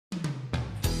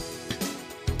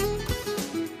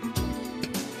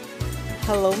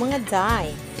Hello mga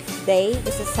Day! Today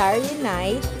is a Saturday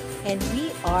night and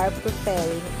we are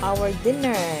preparing our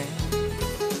dinner.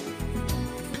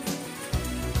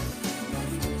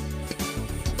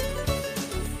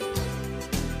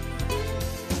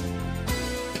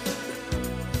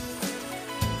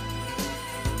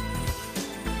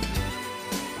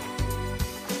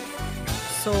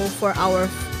 So for our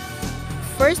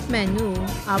first menu,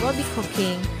 I will be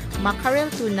cooking mackerel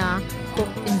tuna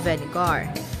cooked in vinegar.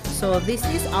 So this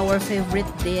is our favorite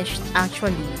dish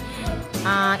actually.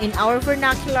 In our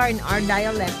vernacular, in our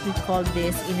dialect, we call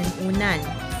this inuunan.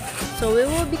 So we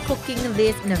will be cooking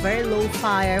this in a very low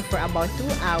fire for about 2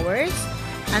 hours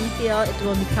until it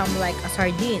will become like a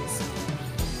sardines.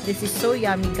 This is so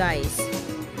yummy, guys.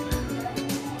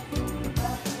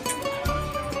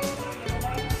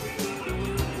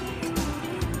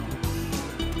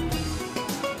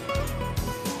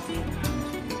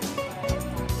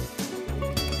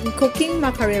 In cooking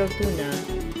mackerel tuna,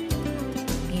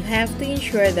 you have to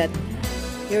ensure that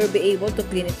you'll be able to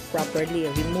clean it properly.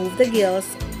 Remove the gills,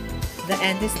 the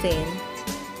intestine,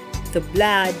 the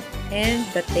blood, and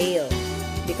the tail.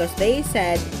 Because they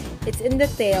said it's in the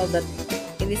tail that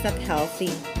it is not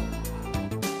healthy.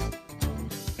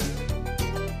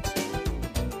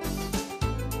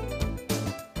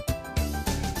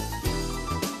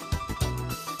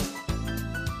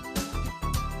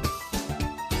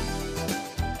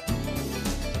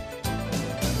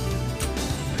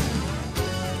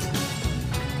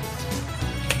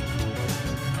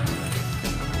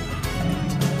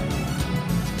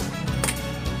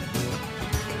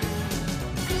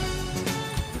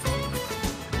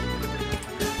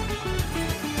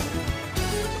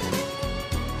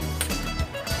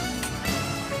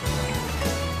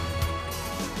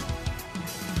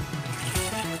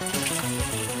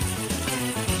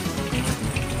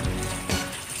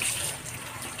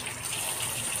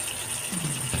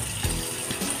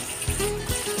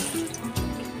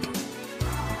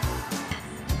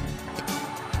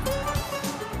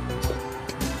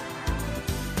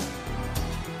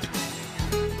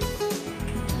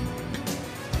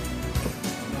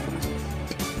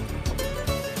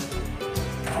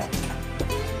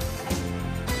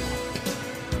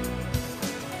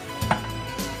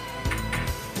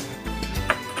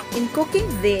 In cooking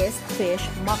this fish,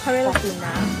 mackerel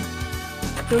tuna,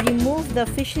 to remove the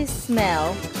fishy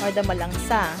smell or the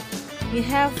malangsa, you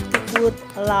have to put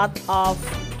a lot of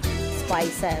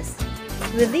spices.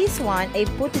 With this one, I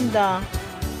put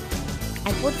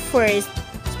first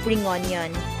spring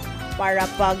onion para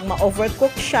pag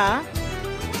ma-overcook siya,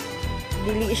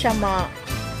 dili siya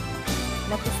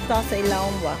makusta sa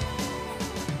ilawom ba.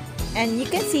 And you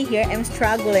can see here, I'm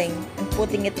struggling and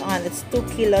putting it on. It's 2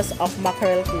 kilos of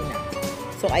mackerel tuna.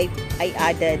 So I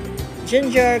added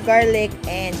ginger, garlic,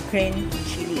 and green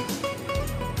chili.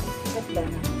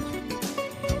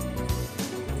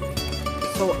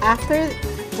 So after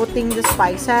putting the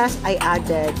spices, I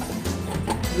added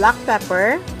black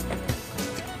pepper,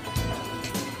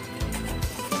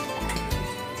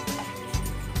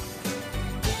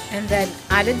 and then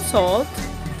added salt,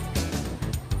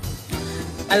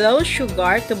 a little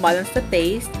sugar to balance the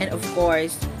taste, and of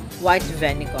course, white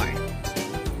vinegar.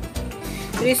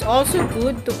 It is also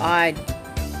good to add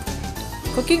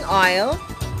cooking oil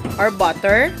or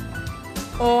butter,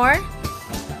 or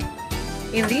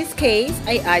in this case,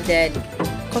 I added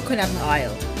coconut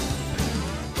oil.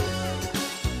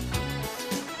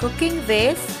 Cooking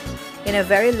this in a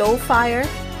very low fire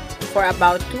for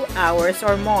about 2 hours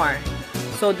or more.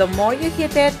 So the more you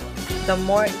heat it, the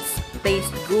more it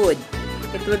tastes good.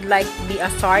 It would like be a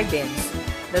sardines.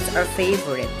 That's our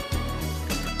favorite.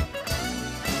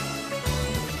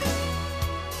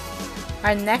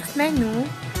 Our next menu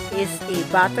is a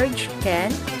buttered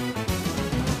chicken,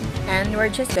 and we're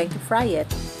just going to fry it.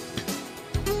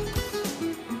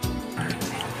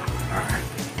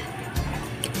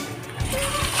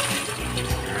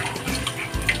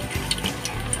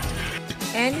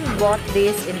 And we bought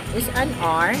this in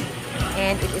S&R,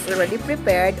 and it is already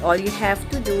prepared. All you have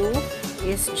to do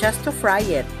is just to fry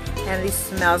it, and this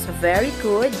smells very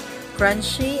good,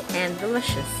 crunchy, and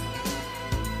delicious.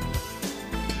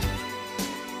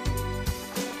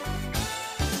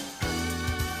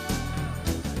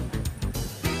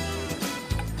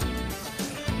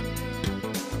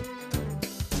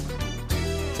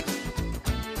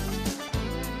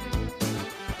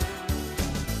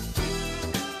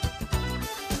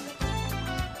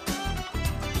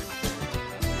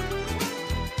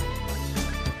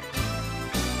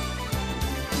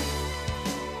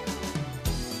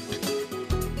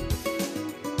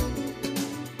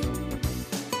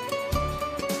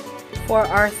 For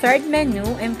our third menu,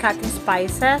 I'm cutting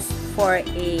spices for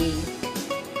a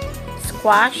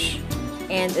squash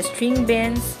and string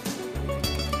beans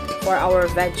for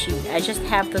our veggie. I just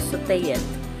have to saute it.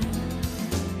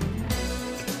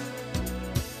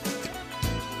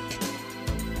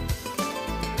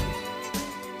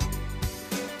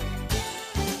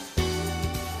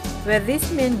 With this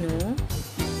menu,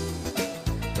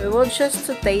 we will just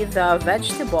saute the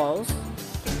vegetables,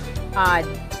 add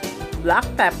black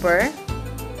pepper,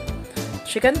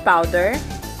 chicken powder,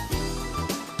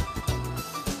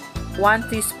 1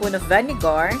 teaspoon of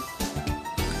vinegar,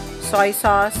 soy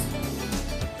sauce,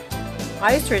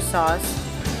 oyster sauce,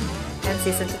 and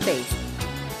season to taste.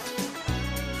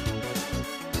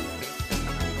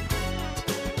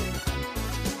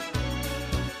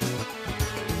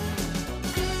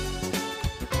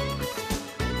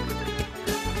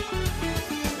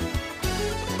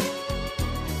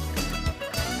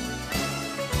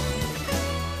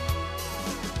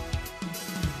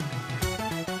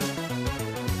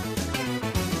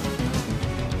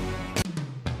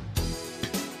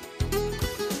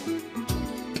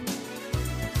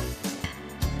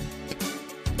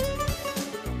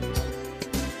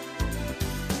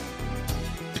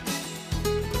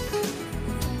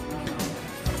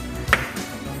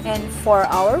 And for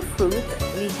our fruit,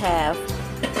 we have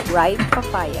ripe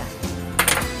papaya.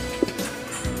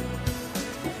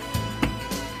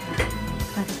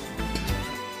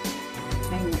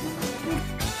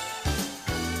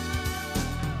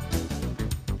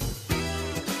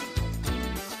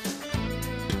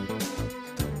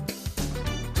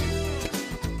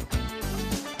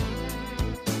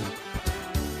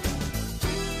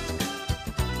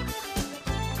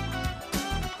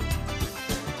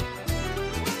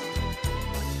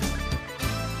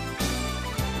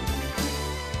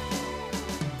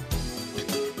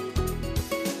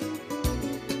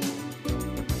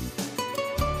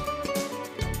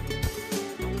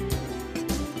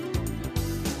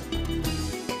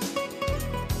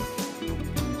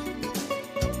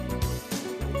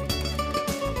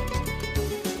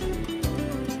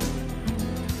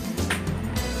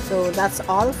 So that's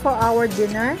all for our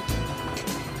dinner.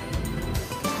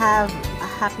 Have a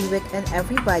happy weekend,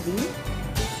 everybody.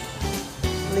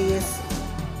 Please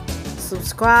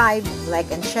subscribe, like,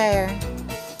 and share.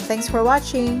 Thanks for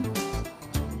watching.